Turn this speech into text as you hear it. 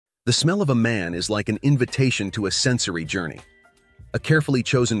The smell of a man is like an invitation to a sensory journey. A carefully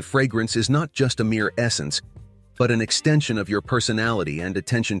chosen fragrance is not just a mere essence, but an extension of your personality and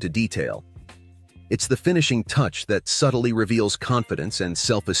attention to detail. It's the finishing touch that subtly reveals confidence and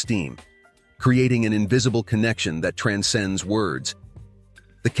self-esteem, creating an invisible connection that transcends words.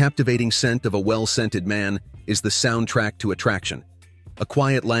 The captivating scent of a well-scented man is the soundtrack to attraction, a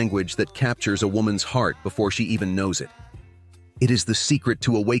quiet language that captures a woman's heart before she even knows it. It is the secret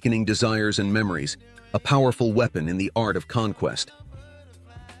to awakening desires and memories, a powerful weapon in the art of conquest.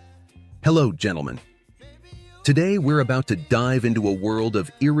 Hello, gentlemen. Today, we're about to dive into a world of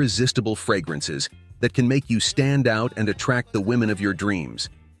irresistible fragrances that can make you stand out and attract the women of your dreams.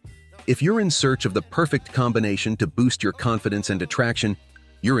 If you're in search of the perfect combination to boost your confidence and attraction,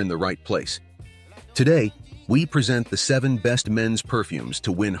 you're in the right place. Today, we present the 7 best men's perfumes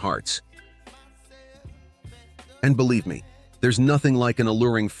to win hearts. And believe me, there's nothing like an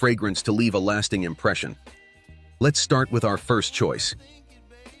alluring fragrance to leave a lasting impression. Let's start with our first choice.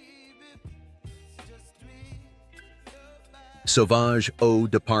 Sauvage Eau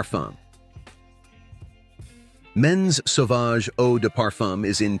de Parfum. Men's Sauvage Eau de Parfum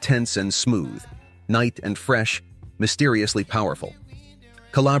is intense and smooth, night and fresh, mysteriously powerful.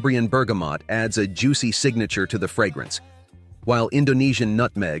 Calabrian bergamot adds a juicy signature to the fragrance, while Indonesian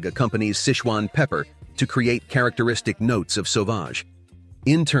nutmeg accompanies Sichuan pepper to create characteristic notes of sauvage.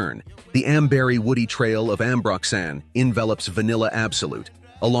 In turn, the ambery woody trail of ambroxan envelops vanilla absolute,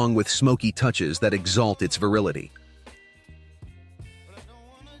 along with smoky touches that exalt its virility.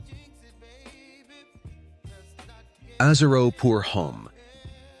 Azaro pour Homme.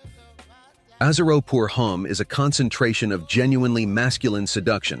 Azaro pour Homme is a concentration of genuinely masculine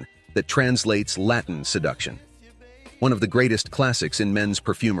seduction that translates Latin seduction. One of the greatest classics in men's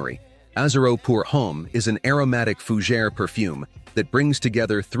perfumery, Azaro pour Homme is an aromatic fougere perfume that brings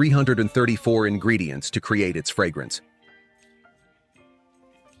together 334 ingredients to create its fragrance.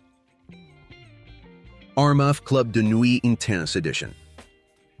 Armaf Club de Nuit Intense Edition.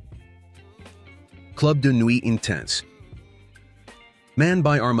 Club de Nuit Intense. Man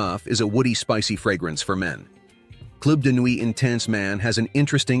by Armaf is a woody, spicy fragrance for men. Club de Nuit Intense Man has an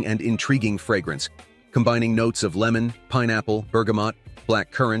interesting and intriguing fragrance, combining notes of lemon, pineapple, bergamot,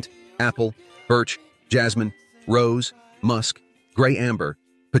 black currant, apple, birch, jasmine, rose, musk, gray amber,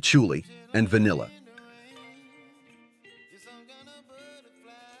 patchouli, and vanilla.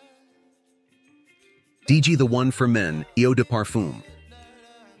 DG The One for Men Eau de Parfum.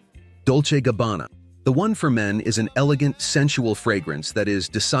 Dolce Gabbana. The One for Men is an elegant, sensual fragrance that is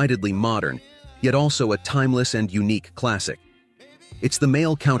decidedly modern, yet also a timeless and unique classic. It's the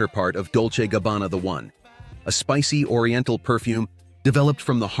male counterpart of Dolce Gabbana The One, a spicy oriental perfume developed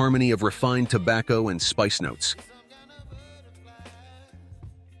from the harmony of refined tobacco and spice notes.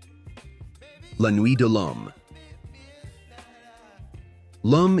 La Nuit de l'Homme.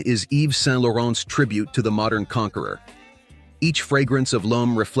 L'Homme is Yves Saint Laurent's tribute to the modern conqueror. Each fragrance of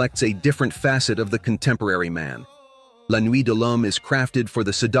L'Homme reflects a different facet of the contemporary man. La Nuit de l'Homme is crafted for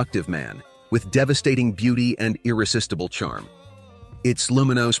the seductive man, with devastating beauty and irresistible charm. Its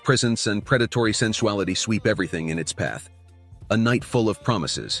luminous presence and predatory sensuality sweep everything in its path. A night full of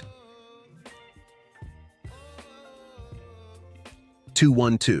promises.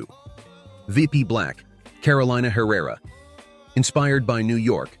 212. VP Black, Carolina Herrera. Inspired by New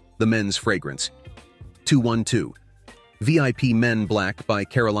York, the men's fragrance. 212. VIP Men Black by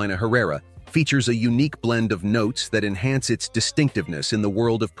Carolina Herrera features a unique blend of notes that enhance its distinctiveness in the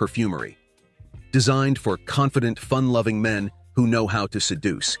world of perfumery. Designed for confident, fun-loving men who know how to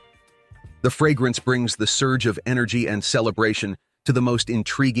seduce. The fragrance brings the surge of energy and celebration to the most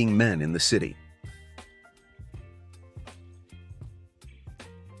intriguing men in the city.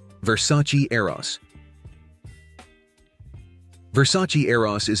 Versace Eros. Versace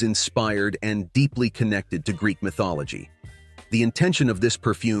Eros is inspired and deeply connected to Greek mythology. The intention of this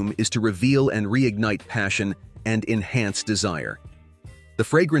perfume is to reveal and reignite passion and enhance desire. The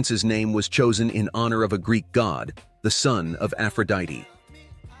fragrance's name was chosen in honor of a Greek god, the son of Aphrodite.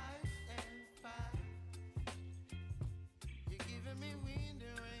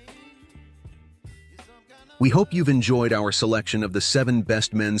 We hope you've enjoyed our selection of the 7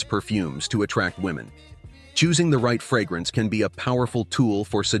 best men's perfumes to attract women. Choosing the right fragrance can be a powerful tool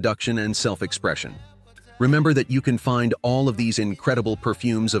for seduction and self-expression. Remember that you can find all of these incredible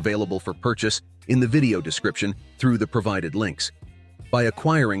perfumes available for purchase in the video description through the provided links. By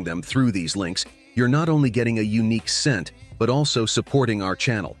acquiring them through these links, you're not only getting a unique scent, but also supporting our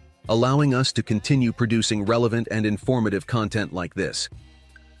channel, allowing us to continue producing relevant and informative content like this.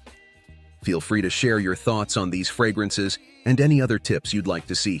 Feel free to share your thoughts on these fragrances and any other tips you'd like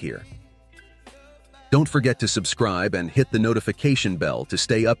to see here. Don't forget to subscribe and hit the notification bell to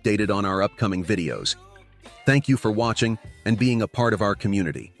stay updated on our upcoming videos. Thank you for watching and being a part of our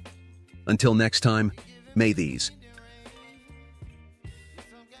community. Until next time, may these